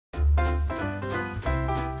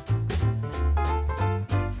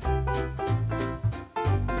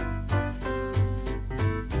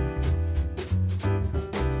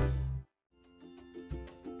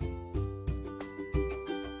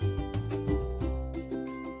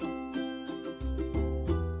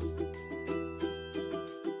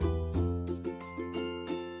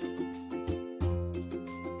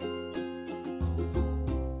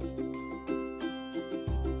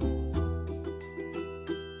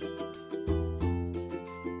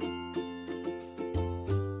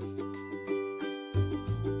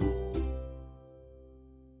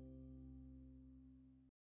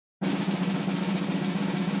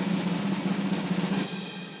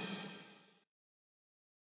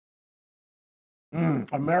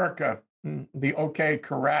America, the OK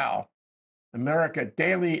Corral. America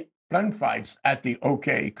daily gunfights at the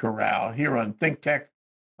OK Corral here on ThinkTech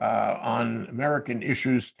on American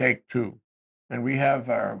Issues Take Two. And we have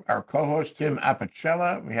our co-host, Tim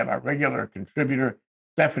Apicella. We have our regular contributor,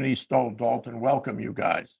 Stephanie Dalton. Welcome, you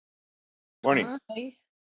guys. Morning. Hi.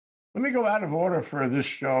 Let me go out of order for this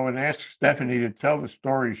show and ask Stephanie to tell the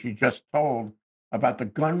story she just told about the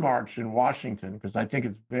gun march in Washington, because I think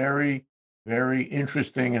it's very, very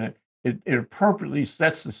interesting and it appropriately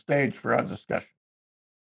sets the stage for our discussion.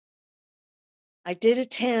 I did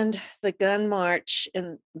attend the gun march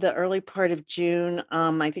in the early part of June.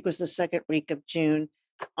 I think it was the second week of June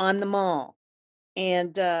on the mall.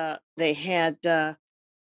 And they had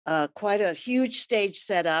quite a huge stage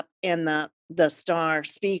set up, and the star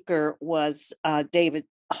speaker was David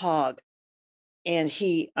Hogg. And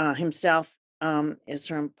he himself is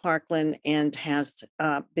from Parkland and has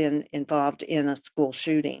been involved in a school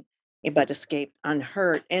shooting, but escaped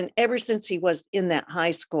unhurt. And ever since he was in that high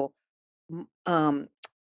school, um,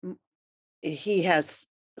 he has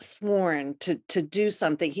sworn to do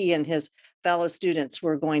something. He and his fellow students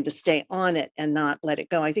were going to stay on it and not let it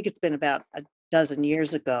go. I think it's been about a dozen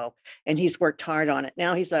years ago, and he's worked hard on it.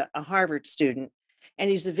 Now he's a Harvard student, and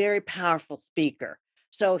he's a very powerful speaker.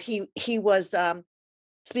 So he was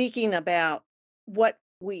speaking about what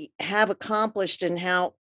we have accomplished and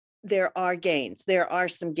how there are gains. There are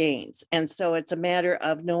some gains. And so it's a matter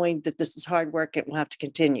of knowing that this is hard work and we'll have to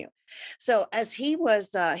continue. So as he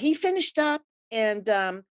finished up,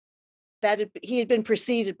 and he had been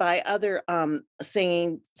preceded by other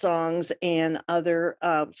singing songs and other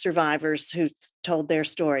survivors who told their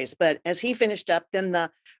stories. But as he finished up, then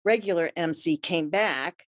the regular MC came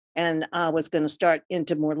back and was going to start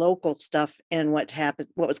into more local stuff and what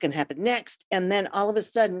was going to happen next. And then all of a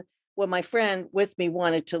sudden, well, my friend with me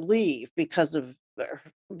wanted to leave because of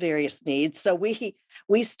various needs. So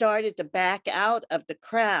we started to back out of the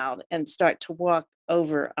crowd and start to walk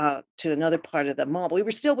over to another part of the mall. But we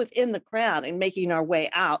were still within the crowd and making our way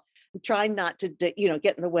out, and trying not to get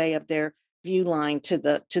in the way of their view line to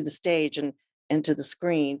the stage and to the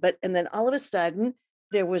screen. And then all of a sudden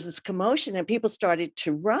there was this commotion and people started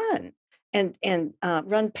to run and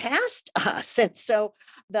run past us. And so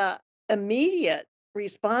the immediate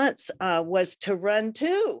response was to run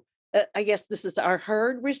too. I guess this is our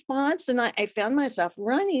herd response. And I found myself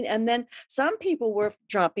running. And then some people were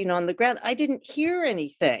dropping on the ground. I didn't hear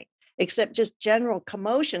anything except just general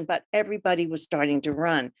commotion, but everybody was starting to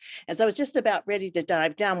run. As I was just about ready to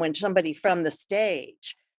dive down when somebody from the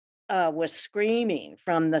stage was screaming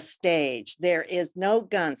from the stage, "There is no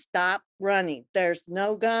gun. Stop running. There's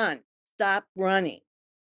no gun. Stop running."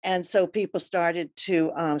 And so people started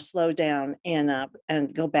to slow down and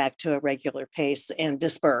go back to a regular pace and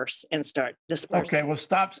disperse and start Okay, dispersing. well,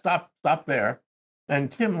 stop there. And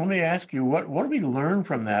Tim, let me ask you, what do we learn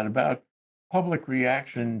from that about public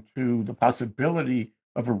reaction to the possibility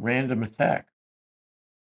of a random attack?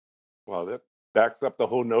 Well, that backs up the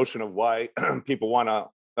whole notion of why people want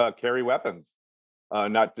to carry weapons,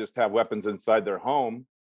 not just have weapons inside their home,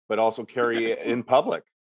 but also carry in public,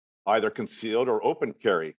 either concealed or open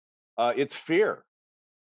carry. It's fear.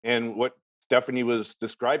 And what Stephanie was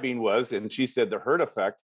describing was, and she said the herd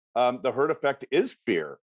effect. The herd effect is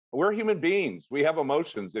fear. We're human beings. We have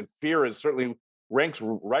emotions, and fear is certainly ranks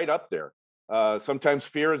right up there. Sometimes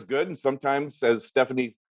fear is good, and sometimes, as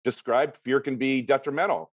Stephanie described, fear can be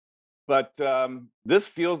detrimental. But this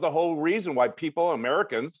fuels the whole reason why people,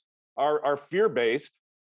 Americans, are fear based,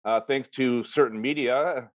 thanks to certain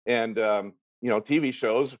media and TV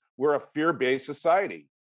shows. We're a fear based society,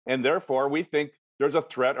 and therefore we think there's a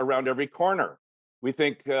threat around every corner. We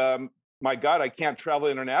think, my God, I can't travel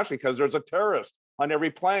internationally because there's a terrorist on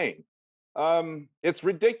every plane. It's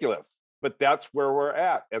ridiculous, but that's where we're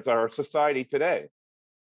at as our society today.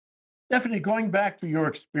 Stephanie, going back to your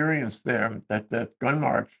experience there, that gun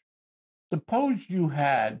march, suppose you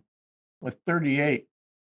had a 38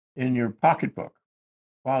 in your pocketbook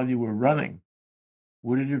while you were running.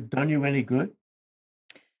 Would it have done you any good?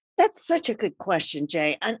 That's such a good question,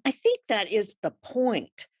 Jay. And I think that is the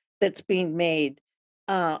point that's being made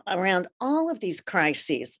around all of these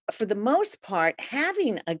crises. For the most part,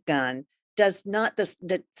 having a gun does not,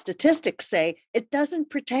 the statistics say it doesn't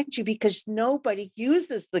protect you because nobody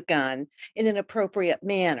uses the gun in an appropriate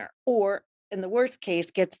manner, or in the worst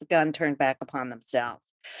case, gets the gun turned back upon themselves.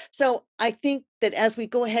 So I think that as we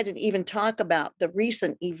go ahead and even talk about the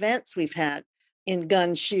recent events we've had in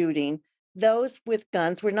gun shooting, those with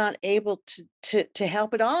guns were not able to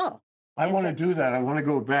help at all. I In want to fact, do that. I want to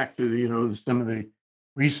go back to some of the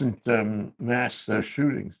recent mass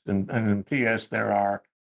shootings. And in PS, there are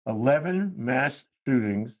 11 mass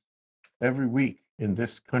shootings every week in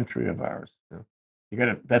this country of ours. You got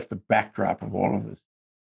to, that's the backdrop of all of this.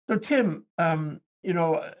 So Tim,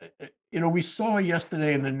 we saw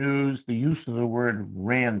yesterday in the news the use of the word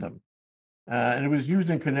random, and it was used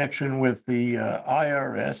in connection with the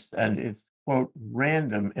IRS and its quote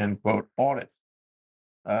random end quote audits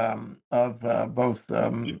of both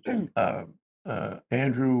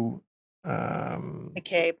Andrew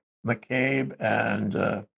McCabe. McCabe and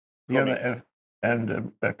the Comey. other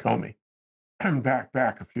and Comey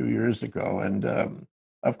back a few years ago, and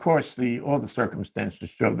of course all the circumstances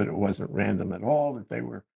show that it wasn't random at all, that they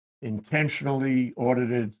were intentionally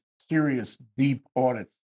audited, serious, deep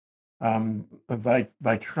audits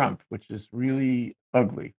by Trump, which is really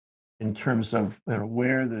ugly in terms of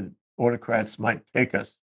where the autocrats might take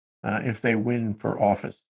us if they win for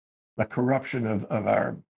office. The corruption of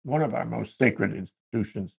our one of our most sacred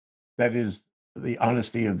institutions, that is the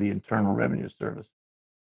honesty of the Internal Revenue Service.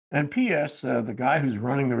 And P.S., the guy who's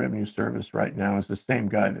running the Revenue Service right now is the same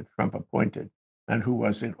guy that Trump appointed and who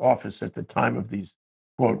was in office at the time of these,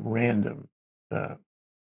 quote, random uh,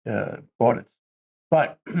 audits.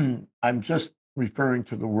 But I'm just referring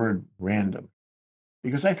to the word random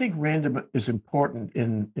because I think random is important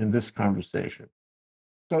in this conversation.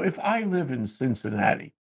 So if I live in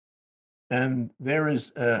Cincinnati and there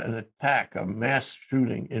is an attack, a mass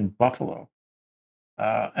shooting in Buffalo,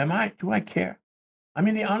 do I care? I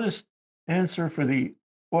mean, the honest answer for the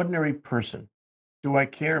ordinary person, do I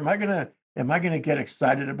care? Am I gonna get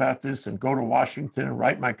excited about this and go to Washington and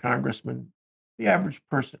write my congressman, the average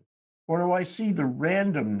person? Or do I see the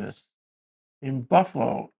randomness in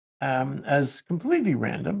Buffalo as completely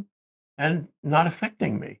random and not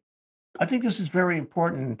affecting me? I think this is very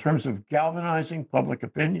important in terms of galvanizing public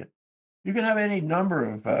opinion. You can have any number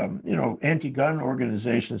of, anti-gun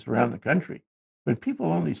organizations around the country, but people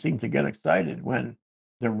only seem to get excited when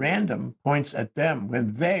the random points at them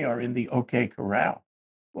when they are in the OK corral.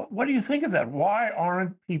 What do you think of that? Why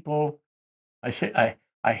aren't people? I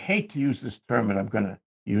hate to use this term, but I'm going to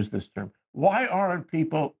use this term. Why aren't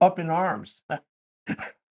people up in arms?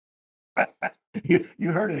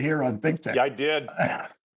 You heard it here on ThinkTech. Yeah, I did.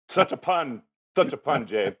 Such a pun,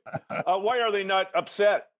 Jay. Why are they not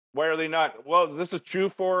upset? Why are they not? Well, this is true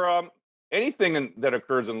for anything that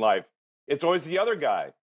occurs in life. It's always the other guy.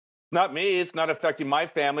 It's not me. It's not affecting my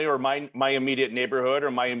family or my immediate neighborhood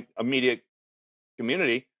or my immediate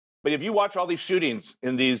community. But if you watch all these shootings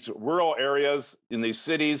in these rural areas, in these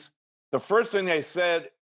cities, the first thing they said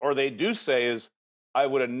or they do say is, I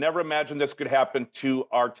would have never imagined this could happen to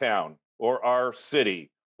our town or our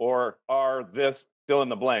city or our this fill in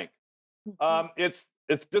the blank. It's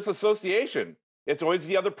disassociation. It's always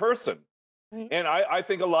the other person. Right. And I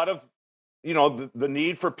think a lot of, the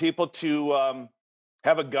need for people to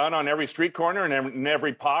have a gun on every street corner and in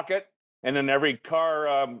every pocket and in every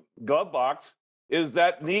car glove box is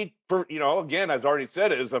that need for, again, as I already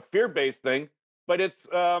said, it is a fear-based thing, but it's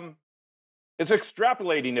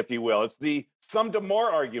extrapolating, if you will. It's the sum to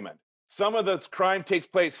more argument. Some of this crime takes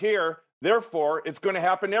place here, therefore it's going to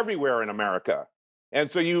happen everywhere in America. And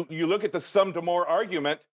so you look at the sum to more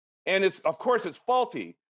argument, and of course it's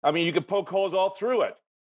faulty. I mean, you could poke holes all through it,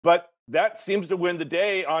 but that seems to win the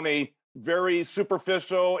day on a very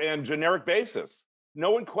superficial and generic basis.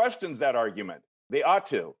 No one questions that argument. They ought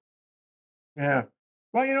to. Yeah.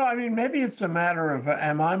 Well, maybe it's a matter of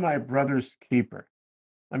am I my brother's keeper?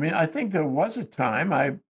 I mean, I think there was a time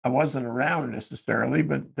I wasn't around necessarily,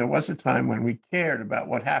 but there was a time when we cared about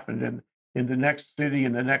what happened in the next city,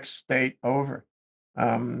 in the next state over.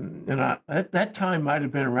 That time might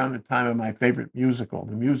have been around the time of my favorite musical,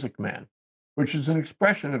 The Music Man, which is an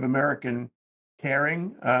expression of American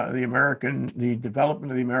caring, the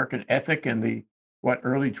development of the American ethic in the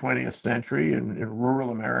early 20th century in rural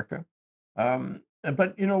America.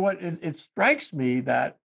 But you know what? It strikes me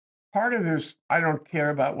that part of this, I don't care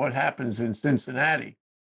about what happens in Cincinnati,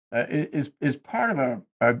 is part of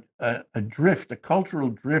a drift, a cultural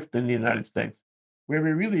drift in the United States, where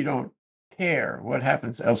we really don't care what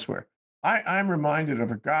happens elsewhere. I'm reminded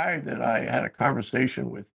of a guy that I had a conversation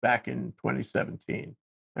with back in 2017,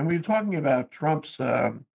 and we were talking about Trump's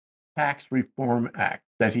tax reform act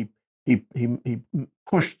that he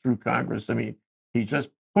pushed through Congress. I mean, he just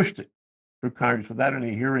pushed it through Congress without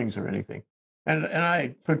any hearings or anything. And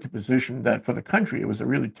I took the position that for the country, it was a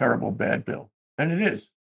really terrible, bad bill. And it is.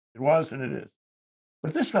 It was and it is.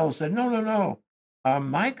 But this fellow said, no, no, no.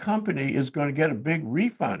 My company is going to get a big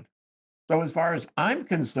refund. So as far as I'm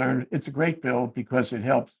concerned, it's a great bill because it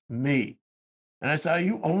helps me. And I said, are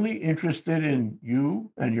you only interested in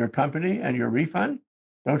you and your company and your refund?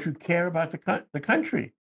 Don't you care about the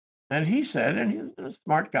country? And he said, and he's a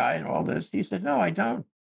smart guy and all this, he said, no, I don't.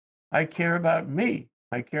 I care about me.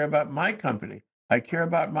 I care about my company. I care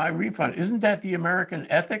about my refund. Isn't that the American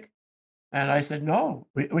ethic? And I said, no,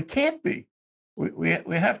 it can't be. We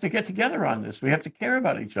have to get together on this. We have to care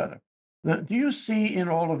about each other. Now, do you see in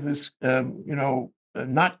all of this,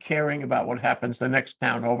 not caring about what happens the next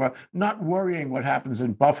town over, not worrying what happens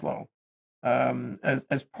in Buffalo,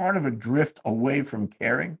 as part of a drift away from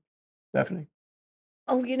caring, Stephanie?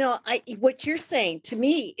 Oh, I what you're saying to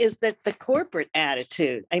me is that the corporate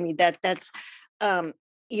attitude. I mean, that's um,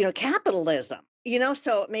 capitalism,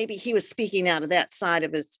 so maybe he was speaking out of that side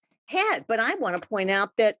of his head. But I want to point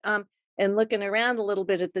out that and looking around a little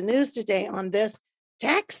bit at the news today on this,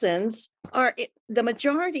 Texans the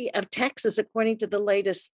majority of Texas, according to the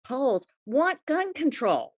latest polls, want gun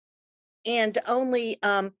control, and only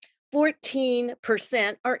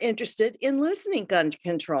 14% are interested in loosening gun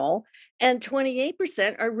control, and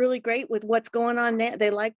 28% are really great with what's going on now. They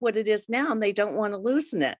like what it is now, and they don't want to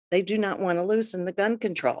loosen it. They do not want to loosen the gun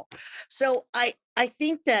control. So I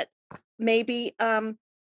think that maybe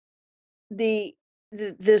the,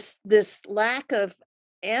 this lack of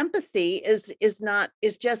empathy is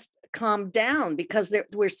just calmed down, because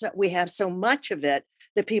we have so much of it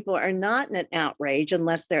that people are not in an outrage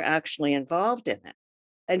unless they're actually involved in it.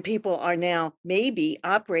 And people are now maybe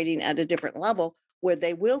operating at a different level where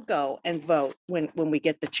they will go and vote when we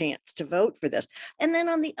get the chance to vote for this. And then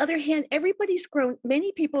on the other hand,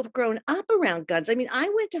 many people have grown up around guns. I mean, I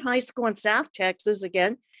went to high school in South Texas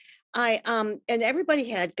again. And everybody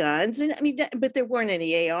had guns, and I mean, but there weren't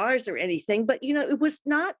any ARs or anything, but it was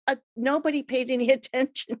not nobody paid any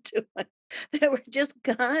attention to it. There were just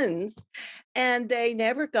guns, and they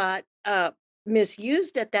never got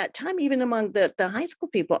misused at that time, even among the high school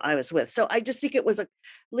people I was with. So I just think it was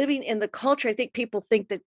living in the culture. I think people think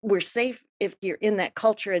that we're safe if you're in that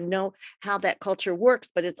culture and know how that culture works,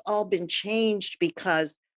 but it's all been changed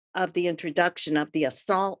because of the introduction of the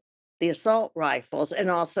assault rifles, and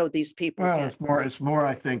also these people Well, had. it's more,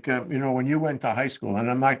 I think, when you went to high school, and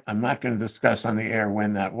I'm not going to discuss on the air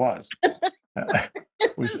when that was.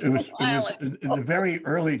 It was, This it was was, a it while was ago, in the very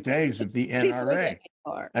early days of the before the NRA.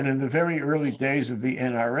 AR. And in the very early days of the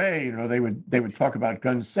NRA, they would talk about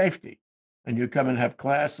gun safety, and you come and have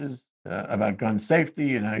classes about gun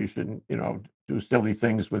safety and how you shouldn't, do silly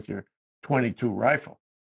things with your 22 rifle.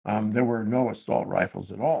 There were no assault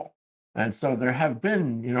rifles at all, and so there have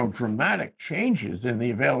been, dramatic changes in the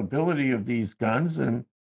availability of these guns, and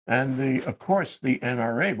of course, the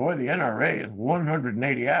NRA. Boy, the NRA is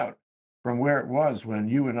 180 out from where it was when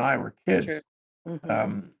you and I were True. kids.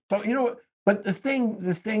 Mhm. But but the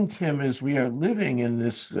thing, Tim, is we are living in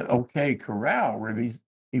this okay corral where these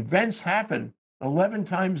events happen 11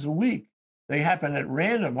 times a week. They happen at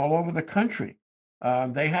random all over the country.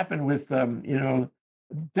 They happen with,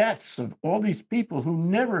 deaths of all these people who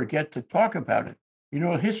never get to talk about it.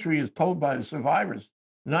 History is told by the survivors,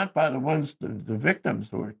 not by the victims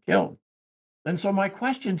who are killed. And so my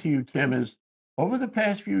question to you, Tim, is over the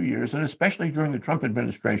past few years, and especially during the Trump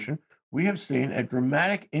administration, we have seen a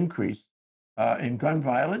dramatic increase in gun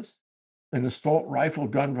violence, in assault rifle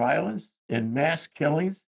gun violence, in mass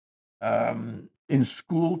killings, in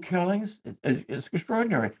school killings. It's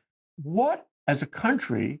extraordinary. What, as a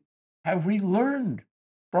country, have we learned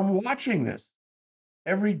from watching this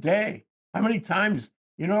every day? How many times?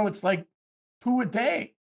 It's like two a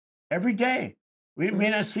day, every day. We Mhm. may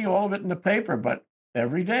not see all of it in the paper, but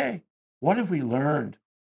every day. What have we learned?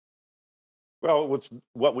 Well,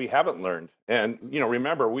 what we haven't learned, and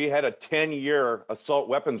remember, we had a 10-year assault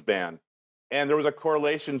weapons ban, and there was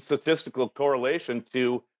a statistical correlation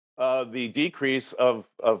to the decrease of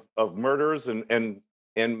murders and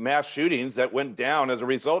mass shootings that went down as a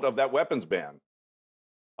result of that weapons ban.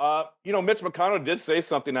 Mitch McConnell did say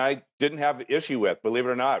something I didn't have issue with, believe it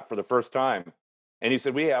or not, for the first time, and he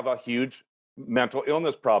said we have a huge mental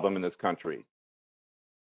illness problem in this country.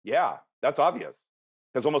 Yeah, that's obvious,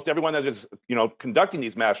 because almost everyone that is, conducting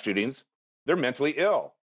these mass shootings, they're mentally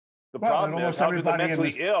ill. The Well, and problem is, how do the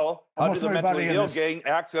mentally ill, gain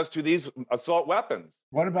access to these assault weapons?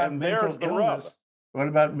 what about And there's mental the rub. illness? What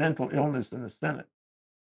about mental illness in the Senate?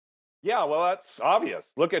 Yeah, well, that's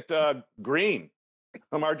obvious. Look at Green,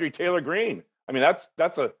 Marjorie Taylor Greene. I mean,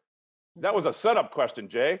 that was a setup question,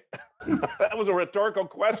 Jay. That was a rhetorical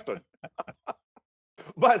question.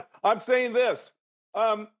 But I'm saying this,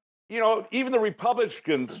 even the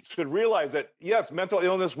Republicans should realize that yes, mental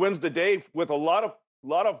illness wins the day with a lot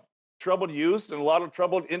of troubled youth and a lot of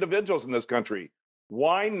troubled individuals in this country.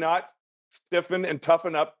 Why not stiffen and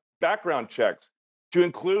toughen up background checks, to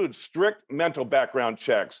include strict mental background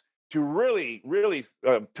checks, to really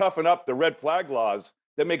toughen up the red flag laws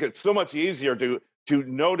that make it so much easier to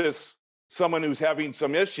notice someone who's having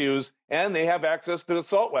some issues and they have access to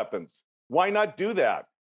assault weapons. Why not do that?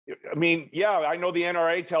 I mean, yeah, I know the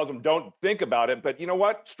NRA tells them don't think about it, but you know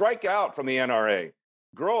what? Strike out from the NRA,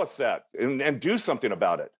 grow a set, and do something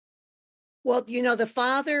about it. Well, the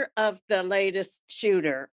father of the latest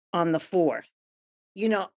shooter on the 4th, you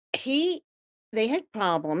know, he they had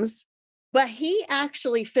problems, but he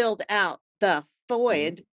actually filled out the Mhm.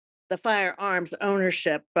 FOID, the firearms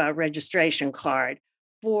ownership registration card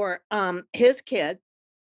for his kid.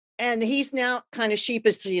 And he's now kind of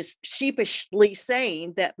sheepishly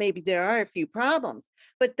saying that maybe there are a few problems,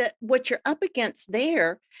 but that what you're up against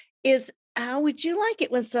there is, how would you like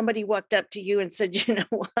it when somebody walked up to you and said, you know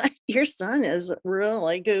what, your son is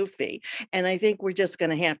really goofy, and I think we're just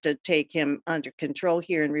going to have to take him under control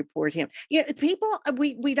here and report him. People,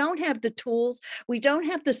 we don't have the tools, we don't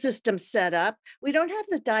have the system set up, we don't have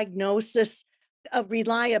the diagnosis of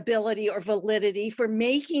reliability or validity for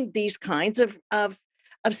making these kinds of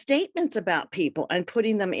statements about people and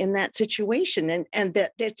putting them in that situation, and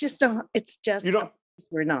that it's You just know,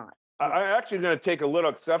 we're not. I actually going to take a little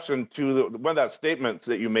exception to one of that statements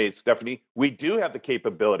that you made, Stephanie. We do have the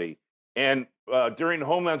capability, and during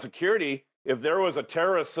Homeland Security, if there was a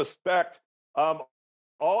terrorist suspect, um,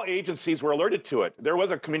 all agencies were alerted to it. There was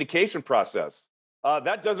a communication process.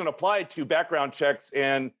 That doesn't apply to background checks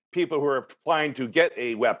and people who are applying to get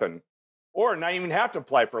a weapon, or not even have to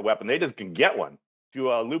apply for a weapon. They just can get one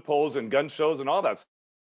through loopholes and gun shows and all that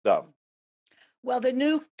stuff. Well, the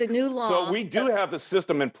new So law, we do have the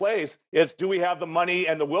system in place. It's, do we have the money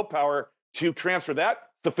and the willpower to transfer that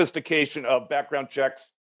sophistication of background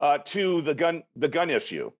checks to the gun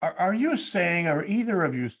issue? Are you saying, or either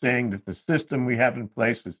of you saying, that the system we have in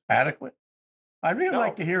place is adequate? I'd really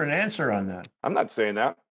like No, to hear an answer on that. I'm not saying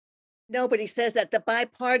that. nobody says that. The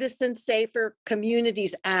Bipartisan Safer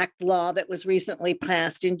Communities Act law that was recently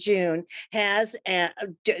passed in June has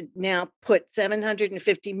now put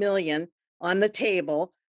 750 million on the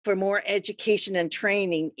table for more education and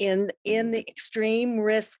training in the extreme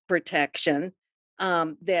risk protection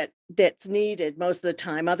that's needed most of the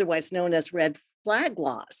time, otherwise known as red flag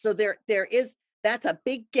laws. So that's a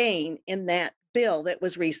big gain in that bill that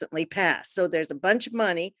was recently passed. So there's a bunch of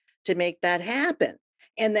money to make that happen,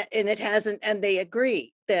 and it hasn't, and they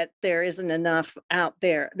agree that there isn't enough out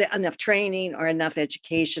there, enough training or enough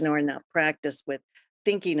education or enough practice with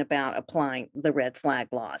thinking about applying the red flag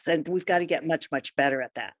laws, and we've got to get much better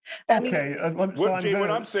at that. I mean, Okay, so What, I'm Jay, what I'm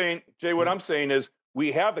gonna, saying, Jay, what I'm saying is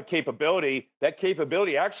we have the capability. That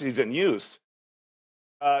capability actually is in use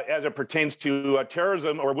as it pertains to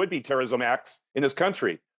terrorism or would-be terrorism acts in this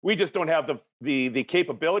country. We just don't have the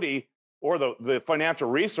capability or the financial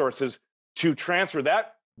resources to transfer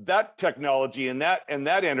that technology and that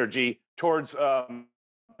energy towards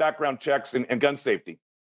background checks and gun safety.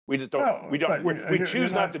 We just don't. We no, don't. but We you're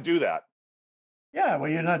choose not not. to do that. Yeah, well,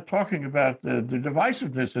 you're not talking about the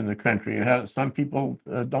divisiveness in the country. Some people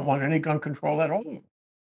don't want any gun control at all,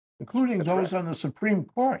 including That's those correct. on the Supreme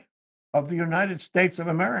Court of the United States of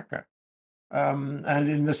America, and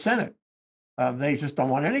in the Senate. They just don't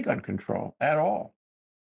want any gun control at all.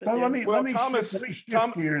 but So they're Well, let Thomas, me shift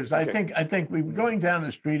Tom. gears. Okay. I think we're going down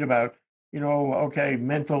the street about, okay,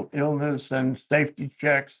 mental illness and safety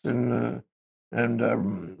checks and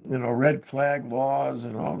red flag laws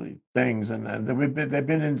and all these things, and they've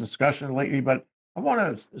been in discussion lately. But I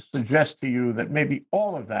want to suggest to you that maybe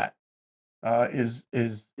all of that is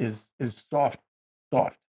soft,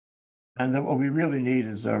 and that what we really need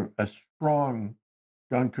is a strong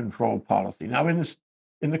gun control policy. Now,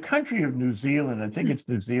 in the country of New Zealand, I think it's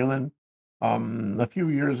New Zealand. A few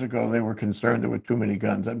years ago, they were concerned there were too many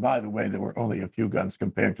guns, and by the way, there were only a few guns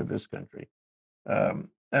compared to this country.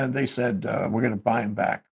 And they said, "We're going to buy them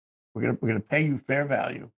back. We're going to pay you fair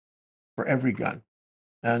value for every gun,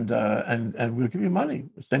 and we'll give you money.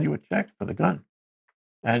 We'll send you a check for the gun.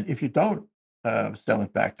 And if you don't sell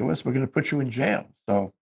it back to us, we're going to put you in jail."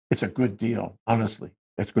 So it's a good deal, honestly.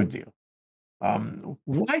 It's a good deal.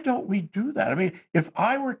 Why don't we do that? I mean, if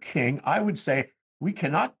I were king, I would say we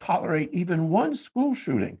cannot tolerate even one school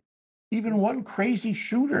shooting, even one crazy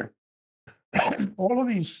shooter. All of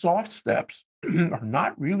these soft steps are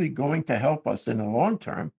not really going to help us in the long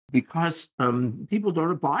term because people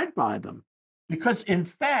don't abide by them. Because, in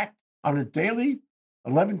fact, on a daily,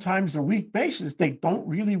 11 times a week basis, they don't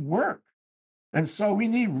really work. And so we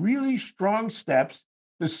need really strong steps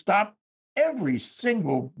to stop every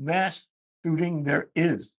single mass shooting there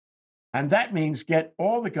is. And that means get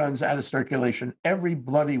all the guns out of circulation, every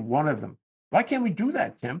bloody one of them. Why can't we do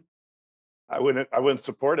that, Tim? I wouldn't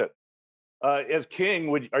support it. As king,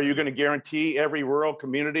 are you going to guarantee every rural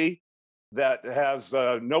community that has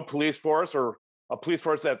no police force, or a police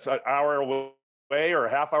force that's an hour away or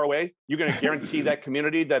a half hour away? You're going to guarantee that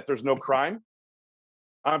community that there's no crime?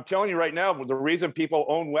 I'm telling you right now, the reason people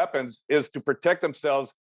own weapons is to protect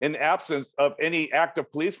themselves in absence of any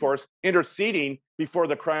active police force interceding before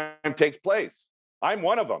the crime takes place. I'm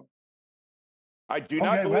one of them. I do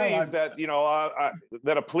not believe that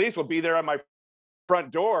that a police will be there on my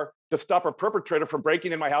front door to stop a perpetrator from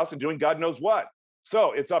breaking in my house and doing God knows what.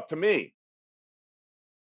 So it's up to me.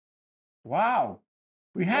 Wow.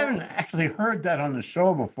 We haven't actually heard that on the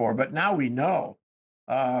show before, but now we know.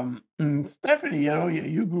 Stephanie,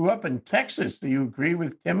 you grew up in Texas. Do you agree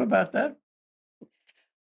with Tim about that?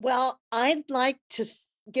 Well, I'd like to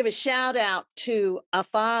give a shout out to a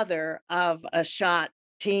father of a shot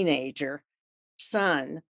teenager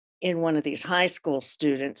son in one of these high school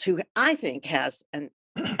students who I think has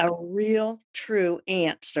a real true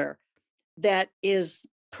answer that is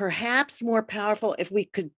perhaps more powerful if we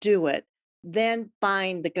could do it than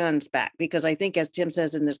buying the guns back. Because I think, as Tim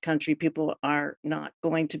says, in this country, people are not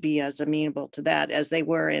going to be as amenable to that as they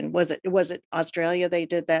were in, was it Australia they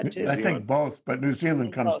did that too? I think both, but New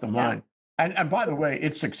Zealand comes to mind. And by the way,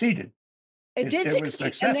 it succeeded. It did was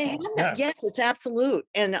succeed, and they successful. have yes, it's absolute,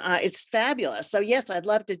 and it's fabulous. So yes, I'd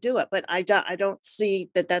love to do it, but I don't see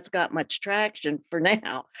that that's got much traction for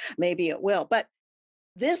now. Maybe it will, but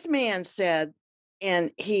this man said,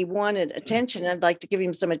 and he wanted attention. I'd like to give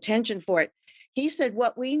him some attention for it. He said,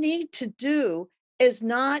 what we need to do is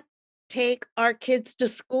not take our kids to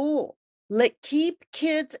school. Keep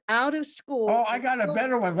kids out of school. Oh, I got a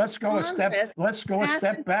better one. Let's go a step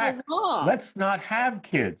back. Let's not have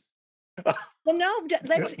kids. Well, no,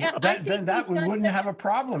 let's. Then we wouldn't have a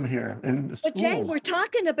problem here in the schools. But Jay, we're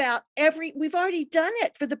talking about we've already done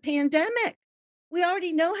it for the pandemic. We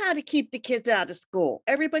already know how to keep the kids out of school.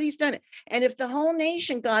 Everybody's done it. And if the whole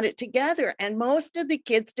nation got it together and most of the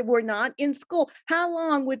kids were not in school, how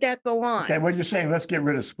long would that go on? Okay, what you're saying, let's get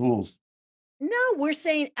rid of schools. No, we're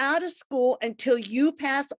saying out of school until you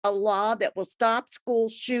pass a law that will stop school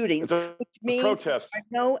shootings, which means protest.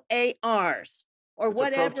 No ARs or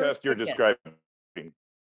whatever. A protest you're describing.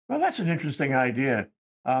 Well, that's an interesting idea.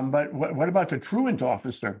 But what about the truant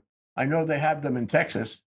officer? I know they have them in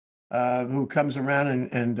Texas. Who comes around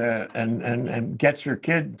and gets your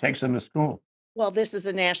kid and takes them to school. Well, this is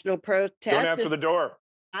a national protest. Don't answer the door.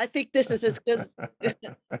 I think this is as good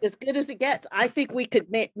as it gets. I think we could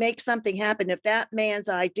make something happen if that man's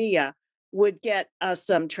idea would get us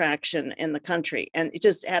some traction in the country, and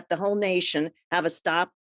just have the whole nation have a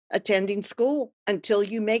stop attending school until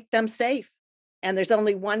you make them safe. And there's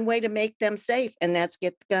only one way to make them safe, and that's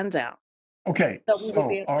get the guns out. Okay.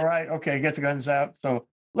 So all right. Okay. Get the guns out. So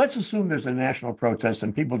let's assume there's a national protest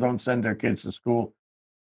and people don't send their kids to school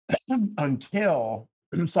until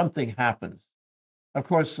something happens. Of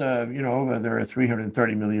course, there are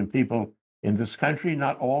 330 million people in this country.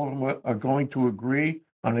 Not all of them are going to agree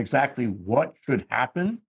on exactly what should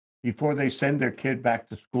happen before they send their kid back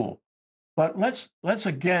to school. But let's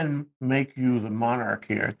again make you the monarch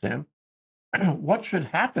here, Tim. What should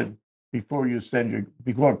happen before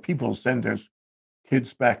people send their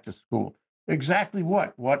kids back to school? Exactly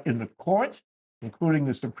what? What in the court, including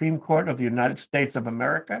the Supreme Court of the United States of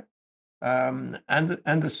America, and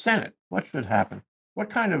the Senate? What should happen? What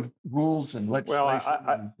kind of rules and legislation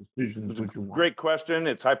and decisions would you want? Great question.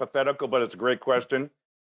 It's hypothetical, but it's a great question.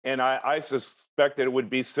 And I suspect that it would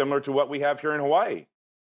be similar to what we have here in Hawaii.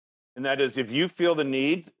 And that is, if you feel the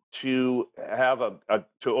need to have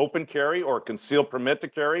to open carry or concealed permit to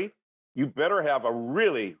carry, you better have a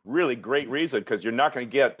really, really great reason, because you're not going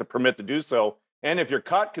to get the permit to do so. And if you're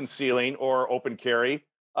caught concealing or open carry,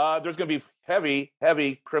 there's going to be heavy,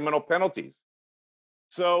 heavy criminal penalties.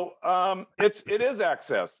 So it is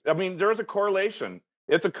access. I mean, there's a correlation.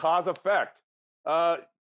 It's a cause effect.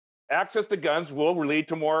 Access to guns will lead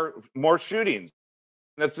to more shootings.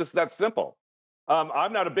 It's just that simple.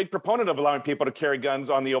 I'm not a big proponent of allowing people to carry guns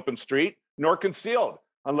on the open street, nor concealed,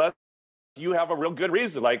 unless you have a real good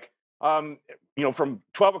reason. Like, from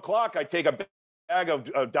 12 o'clock, I take a bag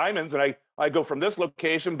of diamonds and I go from this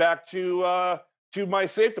location back to my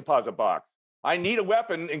safe deposit box. I need a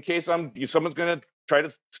weapon in case someone's going to try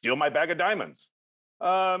to steal my bag of diamonds.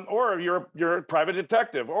 Or you're a private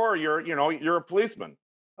detective, or you're a policeman.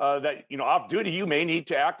 That off duty, you may need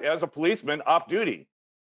to act as a policeman off duty.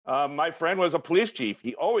 My friend was a police chief.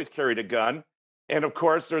 He always carried a gun, and of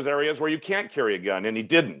course, there's areas where you can't carry a gun, and he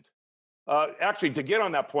didn't. Actually, to get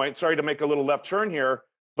on that point, sorry to make a little left turn here,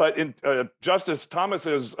 but in Justice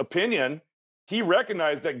Thomas's opinion, he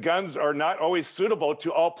recognized that guns are not always suitable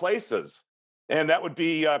to all places. And that would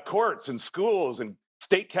be courts and schools and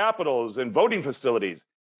state capitals and voting facilities.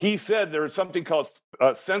 He said there's something called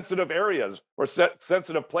sensitive areas or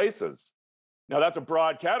sensitive places. Now, that's a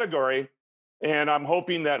broad category. And I'm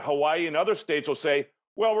hoping that Hawaii and other states will say,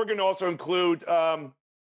 well, we're going to also include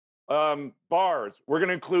bars, we're going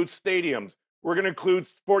to include stadiums, we're going to include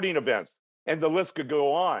sporting events, and the list could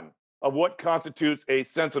go on of what constitutes a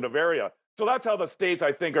sensitive area. So that's how the states,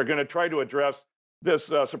 I think, are going to try to address this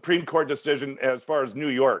Supreme Court decision as far as New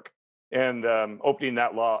York and opening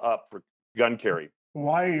that law up for gun carry.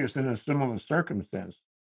 Hawaii is in a similar circumstance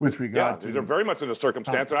with regard these are very much in a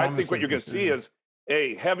circumstance. And I think what you're going to see is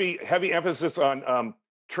a heavy emphasis on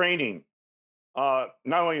training, not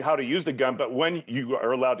only how to use the gun, but when you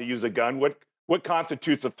are allowed to use a gun, what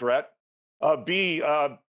constitutes a threat.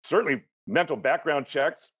 Certainly mental background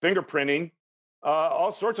checks, fingerprinting,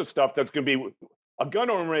 all sorts of stuff that's going to be, a gun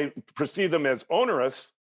owner may perceive them as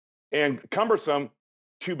onerous and cumbersome.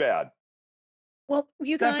 Too bad. Well,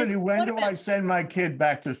 you guys, Stephanie, when do I send my kid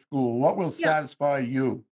back to school? What will satisfy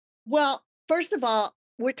you? well, first of all,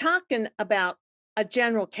 we're talking about a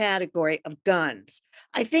general category of guns.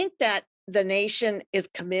 I think that the nation is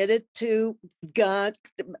committed to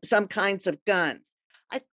some kinds of guns.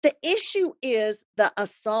 The issue is the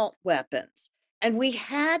assault weapons. And we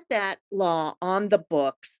had that law on the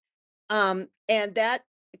books, and that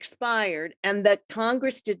expired, and the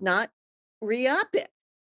Congress did not re-up it.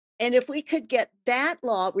 And if we could get that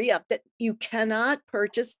law re-up, that you cannot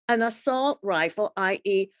purchase an assault rifle,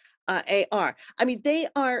 i.e., AR. I mean, they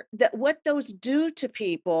are that what those do to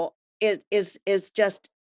people is just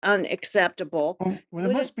unacceptable. Well,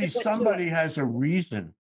 there must be somebody has a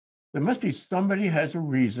reason. There must be somebody has a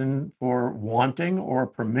reason for wanting or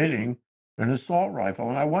permitting an assault rifle.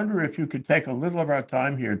 And I wonder if you could take a little of our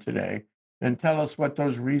time here today and tell us what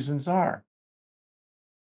those reasons are.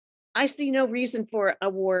 I see no reason for a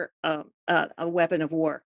weapon of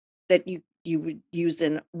war that you would use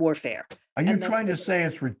in warfare. Are you trying to say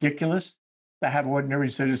it's ridiculous to have ordinary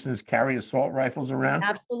citizens carry assault rifles around?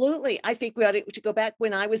 Absolutely. I think we ought to go back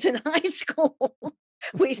when I was in high school.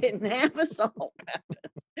 We didn't have assault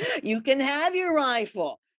weapons. You can have your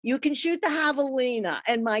rifle. You can shoot the javelina.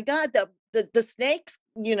 And my God, the snakes,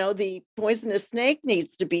 the poisonous snake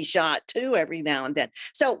needs to be shot too every now and then.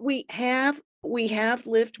 So we have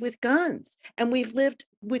lived with guns, and we've lived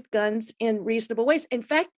with guns in reasonable ways. In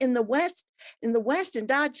fact, in the West, in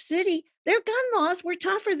Dodge City, their gun laws were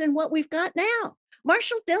tougher than what we've got now.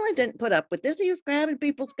 Marshall Dillon didn't put up with this. He was grabbing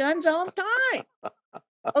people's guns all the time.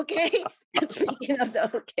 Okay. Speaking of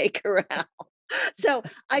the OK Corral. So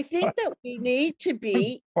I think that we need to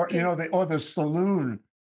be, or the saloon.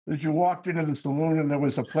 That you walked into the saloon and there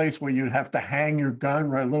was a place where you'd have to hang your gun,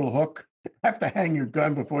 right? A little hook. Have to hang your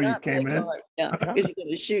gun before you came in. Yeah, because you're going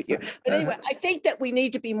to shoot you. But anyway, I think that we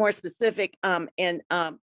need to be more specific and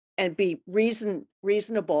be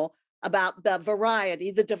reasonable about the variety,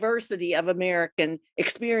 the diversity of American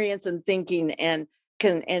experience and thinking and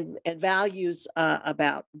values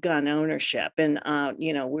about gun ownership. And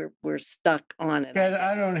we're stuck on it.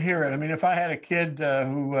 I don't hear it. I mean, if I had a kid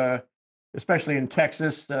who, especially in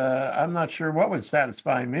Texas, I'm not sure what would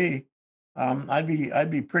satisfy me. I'd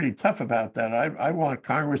be pretty tough about that. I want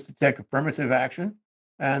Congress to take affirmative action,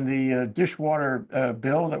 and the dishwater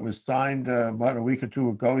bill that was signed about a week or two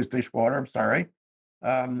ago is dishwater. I'm sorry,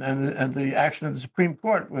 and the action of the Supreme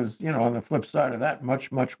Court was, on the flip side of that,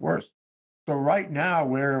 much worse. So right now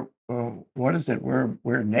we're what is it?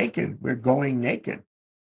 We're naked. We're going naked.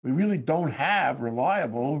 We really don't have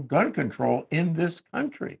reliable gun control in this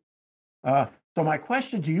country. So my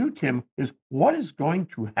question to you, Tim, is what is going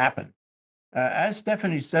to happen? As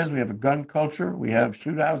Stephanie says, we have a gun culture. We have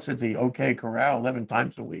shootouts at the OK Corral 11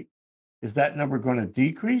 times a week. Is that number going to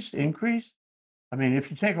decrease, increase? I mean,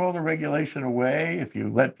 if you take all the regulation away, if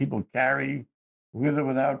you let people carry with or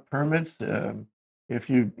without permits, if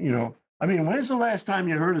when's the last time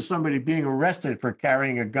you heard of somebody being arrested for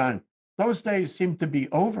carrying a gun? Those days seem to be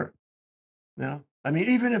over. I mean,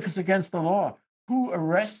 even if it's against the law, who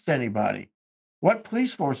arrests anybody? What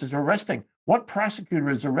police force is arresting? What prosecutor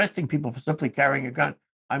is arresting people for simply carrying a gun?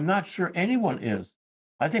 I'm not sure anyone is.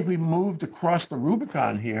 I think we moved across the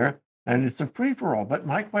Rubicon here, and it's a free-for-all. But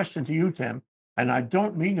my question to you, Tim, and I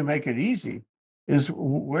don't mean to make it easy, is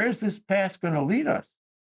where's this path going to lead us?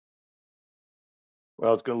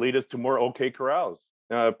 Well, it's going to lead us to more OK Corrals,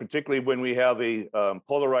 particularly when we have a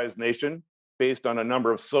polarized nation based on a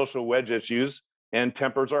number of social wedge issues, and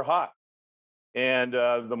tempers are hot. And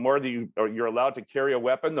the more that you're allowed to carry a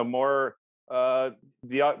weapon, the more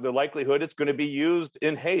the likelihood it's going to be used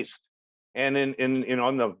in haste and in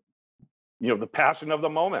on the the passion of the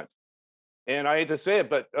moment. And I hate to say it,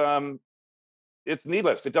 but it's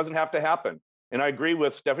needless. It doesn't have to happen. And I agree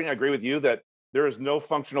with Stephanie. I agree with you that there is no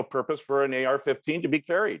functional purpose for an AR-15 to be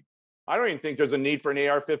carried. I don't even think there's a need for an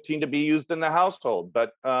AR-15 to be used in the household,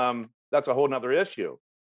 but that's a whole nother issue.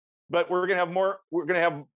 But we're going to have more. We're going to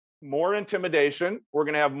have more intimidation. We're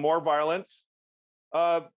going to have more violence.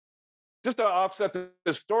 Just to offset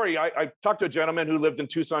this story, I talked to a gentleman who lived in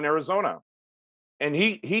Tucson, Arizona, and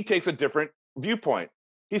he takes a different viewpoint.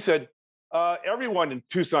 He said, everyone in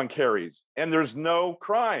Tucson carries, and there's no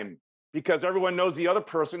crime because everyone knows the other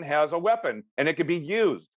person has a weapon and it can be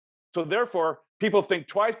used. So therefore, people think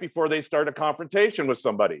twice before they start a confrontation with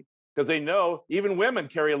somebody because they know even women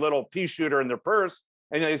carry a little pea shooter in their purse,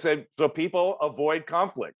 and they say, so people avoid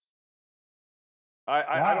conflict.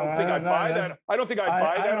 I don't think I buy that. I don't think I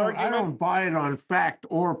buy that argument. I don't buy it on fact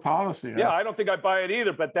or policy. Yeah, I don't think I buy it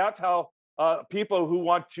either. But that's how people who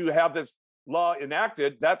want to have this law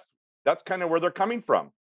enacted, that's kind of where they're coming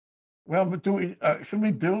from. Well, but should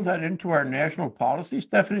we build that into our national policy,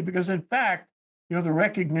 Stephanie? Because in fact, the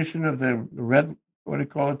recognition of the red, what do you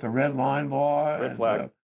call it, the red line law, red flag,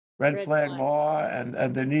 red flag law,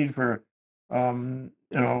 and the need for,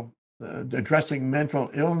 addressing mental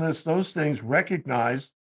illness, those things recognize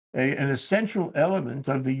an essential element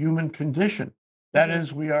of the human condition. That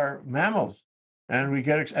is, we are mammals, and we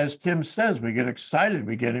get, as Tim says, we get excited,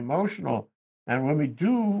 we get emotional, and when we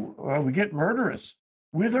do, we get murderous,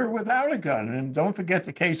 with or without a gun. And don't forget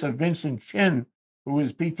the case of Vincent Chin, who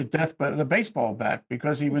was beat to death by a baseball bat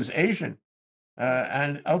because he was Asian.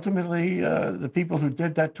 And ultimately, the people who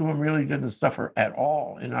did that to him really didn't suffer at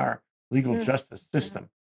all in our legal justice system.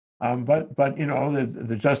 But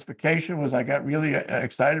the justification was I got really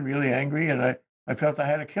excited, really angry, and I felt I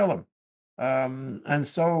had to kill him. And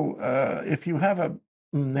so if you have a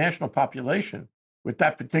national population with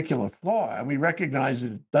that particular flaw, and we recognize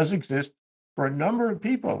that it does exist for a number of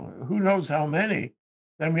people, who knows how many,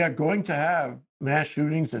 then we are going to have mass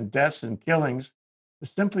shootings and deaths and killings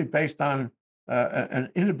simply based on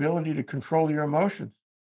an inability to control your emotions.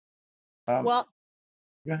 Well,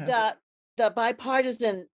 the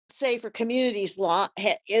bipartisan Safer Communities law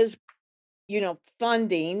is,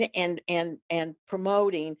 funding and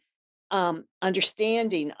promoting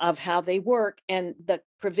understanding of how they work, and the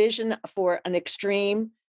provision for an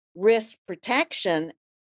extreme risk protection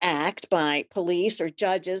act by police or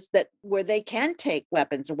judges where they can take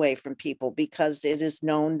weapons away from people because it is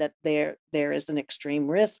known that there is an extreme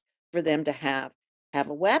risk for them to have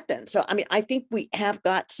a weapon. So I mean, I think we have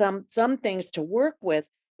got some things to work with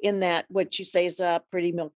in that what you say is a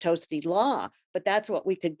pretty milquetoasty law, but that's what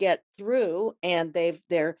we could get through, and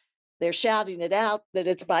they're shouting it out that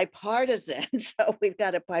it's bipartisan. So we've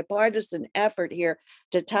got a bipartisan effort here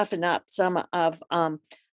to toughen up some of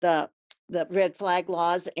the red flag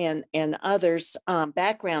laws and others,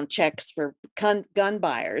 background checks for gun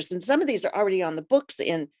buyers. And some of these are already on the books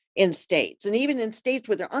in states, and even in states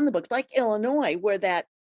where they're on the books, like Illinois, where that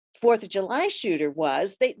 4th of July shooter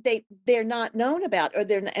was, they're not known about,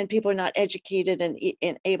 and people are not educated and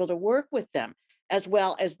able to work with them as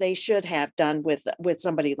well as they should have done with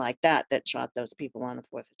somebody like that shot those people on the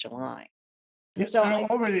 4th of July. Yeah, so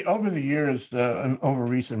over the years, and over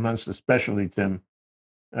recent months especially, Tim,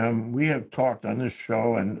 we have talked on this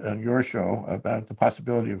show and your show about the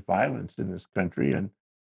possibility of violence in this country, and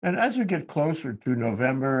as we get closer to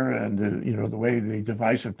November, and the way the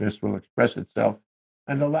divisiveness will express itself,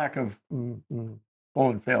 and the lack of full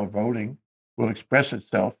and fair voting will express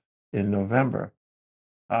itself in November,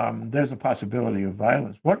 there's a possibility of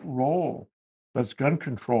violence. What role does gun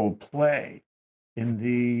control play in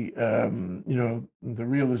the the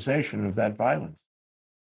realization of that violence?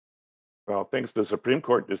 Well, thanks to the Supreme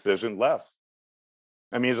Court decision, less.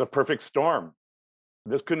 I mean, it's a perfect storm.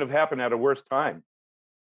 This couldn't have happened at a worse time,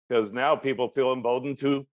 because now people feel emboldened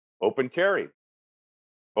to open carry.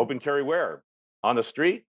 Open carry where? On the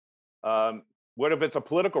street? What if it's a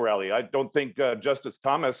political rally? I don't think Justice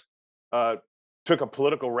Thomas took a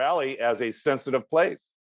political rally as a sensitive place.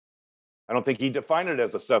 I don't think he defined it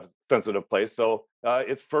as a sensitive place. So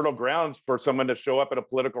it's fertile grounds for someone to show up at a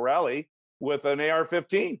political rally with an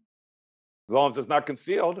AR-15, as long as it's not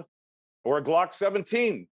concealed, or a Glock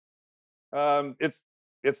 17.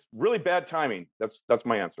 It's really bad timing. That's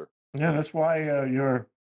my answer. Yeah, that's why your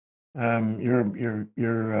gun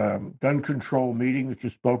control meeting that you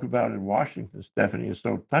spoke about in Washington, Stephanie, is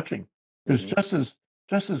so touching. Because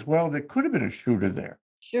just as well, there could have been a shooter there.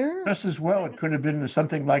 Sure. Just as well, it could have been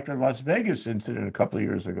something like the Las Vegas incident a couple of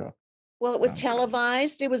years ago. Well, it was Um,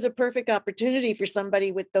 televised. It was a perfect opportunity for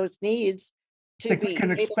somebody with those needs I to think we be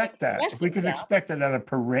can able to expect that. express If we can themselves. expect it at a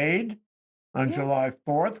parade on Yeah. July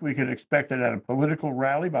 4th, we could expect it at a political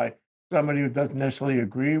rally by somebody who doesn't necessarily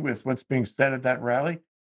agree with what's being said at that rally.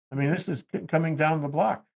 I mean, this is coming down the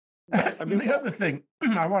block. I mean, The other thing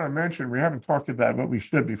I want to mention, we haven't talked about, but we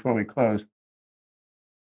should before we close.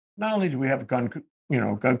 Not only do we have a gun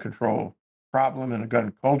control problem and a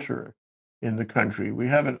gun culture in the country, we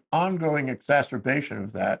have an ongoing exacerbation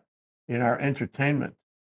of that in our entertainment.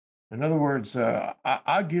 In other words,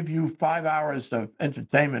 I'll give you 5 hours of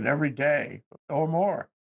entertainment every day or more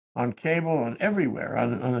on cable and everywhere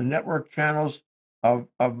on the network channels of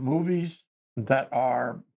movies that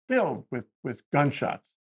are filled with gunshots,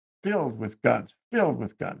 filled with guns, filled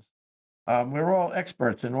with guns. We're all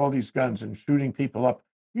experts in all these guns and shooting people up,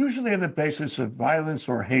 usually on the basis of violence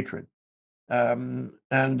or hatred. And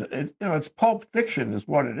it's pulp fiction is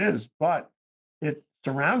what it is, but it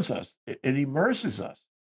surrounds us, it immerses us.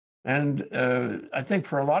 And I think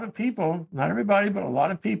for a lot of people, not everybody, but a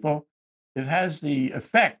lot of people, it has the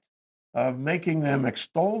effect of making them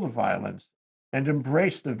extol the violence and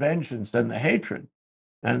embrace the vengeance and the hatred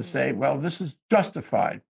and Mhm. say, well, this is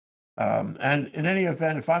justified. And in any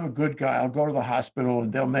event, if I'm a good guy, I'll go to the hospital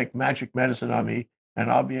and they'll make magic medicine on me,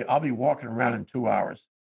 and I'll be walking around in 2 hours.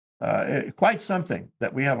 Quite something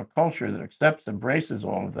that we have a culture that accepts, embraces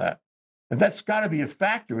all of that, and that's got to be a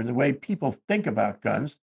factor in the way people think about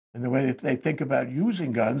guns and the way that they think about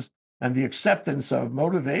using guns and the acceptance of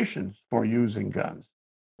motivations for using guns.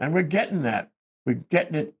 And we're getting that. We're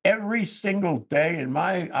getting it every single day. In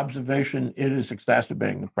my observation, it is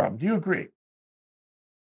exacerbating the problem. Do you agree?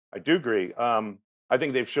 I do agree. I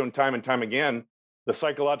think they've shown time and time again the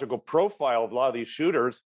psychological profile of a lot of these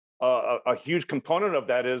shooters. A huge component of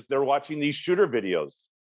that is they're watching these shooter videos.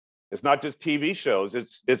 It's not just TV shows.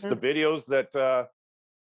 It's the Mm, videos that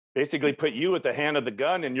basically put you at the hand of the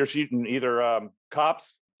gun, and you're shooting either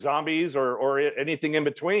cops, zombies, or anything in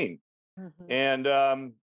between. mhm.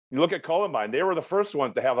 And you look at Columbine; they were the first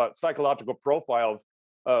ones to have a psychological profile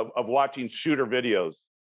of watching shooter videos.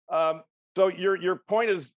 Um, so your point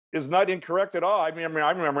is not incorrect at all. I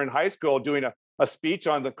remember in high school doing a speech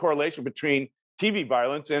on the correlation between TV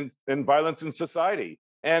violence and violence in society.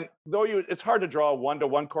 And though it's hard to draw a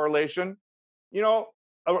one-to-one correlation, you know,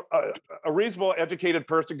 a reasonable educated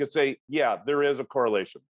person could say, yeah, there is a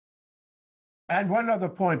correlation. And one other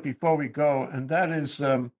point before we go, and that is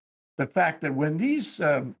the fact that when these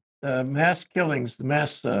mass killings,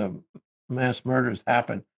 mass murders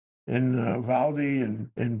happen in Valde and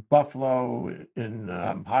in Buffalo, in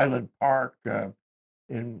Highland Park,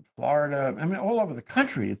 in Florida, I mean, all over the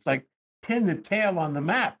country, it's like pin the tail on the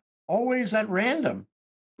map, always at random.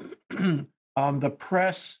 The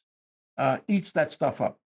press eats that stuff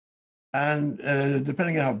up. And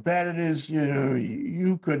depending on how bad it is,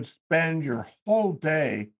 you could spend your whole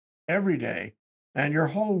day, every day, and your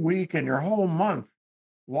whole week and your whole month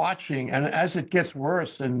watching. And as it gets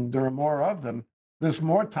worse and there are more of them, there's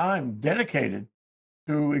more time dedicated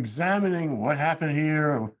to examining what happened here,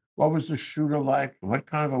 or what was the shooter like, what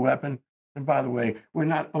kind of a weapon. And by the way, we're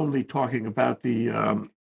not only talking about the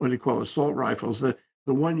what do you call assault rifles.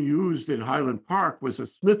 The one used in Highland Park was a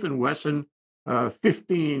Smith and Wesson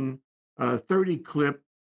 15 30 clip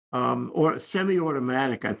or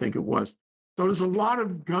semi-automatic, I think it was. So there's a lot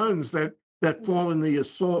of guns that Mm, fall in the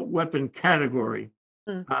assault weapon category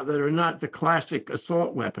mm, that are not the classic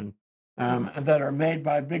assault weapon, and that are made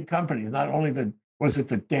by big companies. Not only was it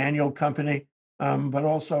the Daniel company, but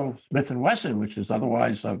also Smith and Wesson, which is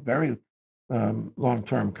otherwise a very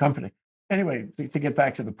long-term company. Anyway, to get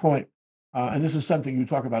back to the point, and this is something you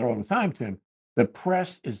talk about all the time, Tim. The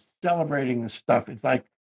press is celebrating this stuff. It's like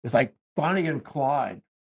Bonnie and Clyde.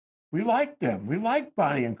 We like them. We like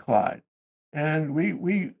Bonnie and Clyde, and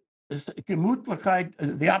we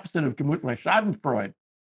Gemütlichkeit, the opposite of Gemütlichkeit, Schadenfreude.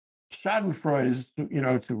 Schadenfreude is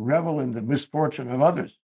to revel in the misfortune of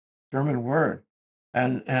others, German word,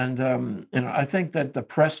 and I think that the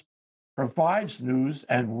press provides news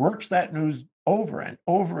and works that news over and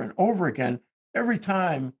over and over again every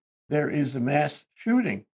time there is a mass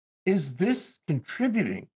shooting. Is this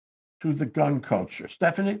contributing to the gun culture,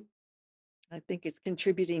 Stephanie? I think it's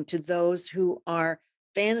contributing to those who are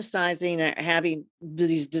fantasizing or having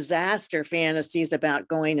these disaster fantasies about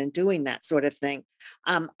going and doing that sort of thing.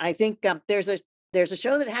 I think there's a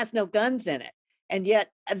show that has no guns in it, and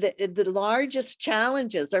yet the largest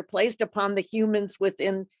challenges are placed upon the humans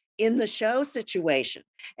within in the show situation.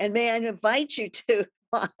 And may I invite you to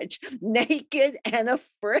watch Naked and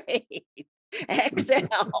Afraid.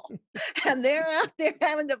 XL, and they're out there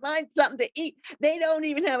having to find something to eat. They don't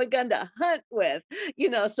even have a gun to hunt with,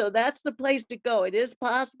 so that's the place to go. It is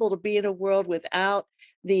possible to be in a world without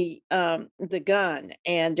the gun,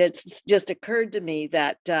 and it's just occurred to me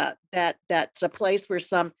that that's a place where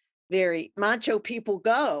some very macho people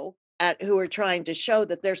go at who are trying to show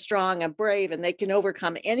that they're strong and brave and they can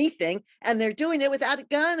overcome anything, and they're doing it without a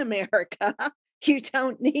gun. America, you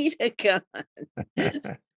don't need a gun.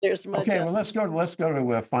 There's much Okay, of well, let's go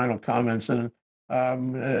to final comments. And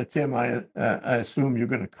Tim, I assume you're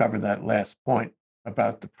going to cover that last point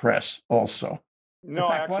about the press also. No,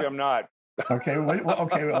 fact, actually, what- I'm not. Okay,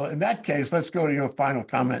 well, in that case, let's go to your final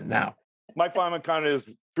comment now. My final comment is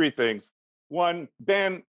three things. One,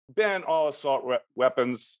 ban all assault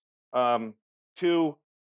weapons. Two,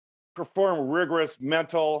 perform rigorous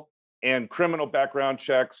mental and criminal background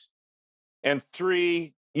checks. And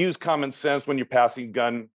three, use common sense when you're passing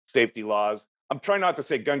gun safety laws. I'm trying not to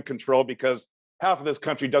say gun control because half of this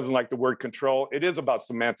country doesn't like the word control. It is about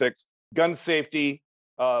semantics. Gun safety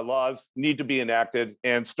laws need to be enacted,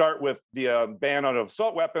 and start with the ban on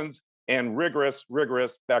assault weapons and rigorous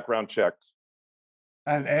background checks.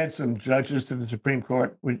 And add some judges to the Supreme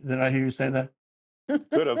Court. Did I hear you say that?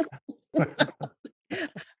 Could have.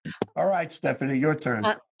 All right, Stephanie, your turn.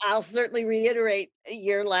 I'll certainly reiterate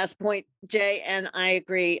your last point, Jay, and I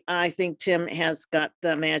agree. I think Tim has got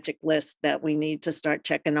the magic list that we need to start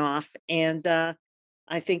checking off, and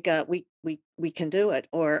I think we can do it.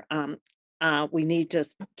 Or we need to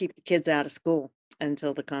keep the kids out of school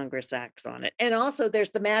until the Congress acts on it. And also,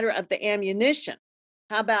 there's the matter of the ammunition.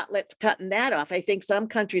 How about let's cutting that off? I think some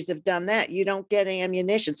countries have done that. You don't get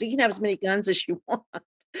ammunition, so you can have as many guns as you want.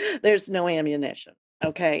 There's no ammunition,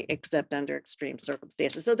 okay, except under extreme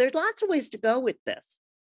circumstances. So there's lots of ways to go with this.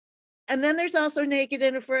 And then there's also naked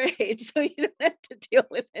and afraid, so you don't have to deal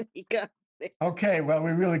with any guns. Okay, well,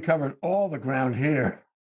 we really covered all the ground here.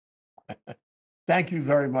 Thank you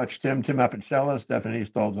very much, Tim Apicella, Stephanie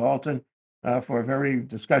Dalton, for a very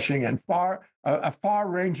discussing and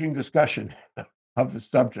far-ranging discussion of the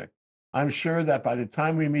subject. I'm sure that by the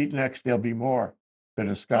time we meet next, there'll be more to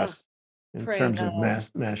discuss in terms of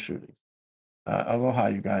mass shootings. Aloha,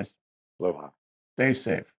 you guys. Aloha. Stay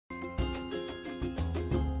safe.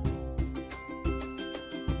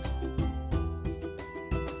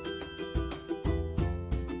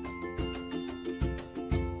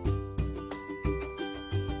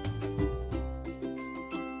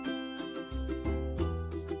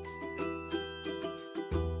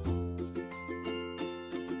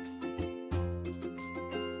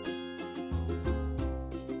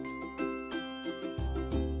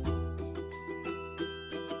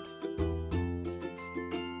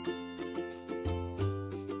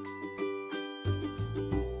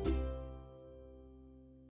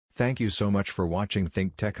 Thank you so much for watching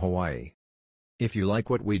ThinkTech Hawaii. If you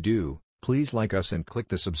like what we do, please like us and click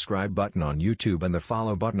the subscribe button on YouTube and the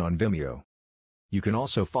follow button on Vimeo. You can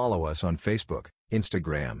also follow us on Facebook,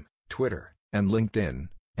 Instagram, Twitter, and LinkedIn,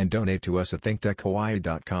 and donate to us at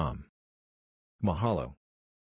thinktechhawaii.com. Mahalo.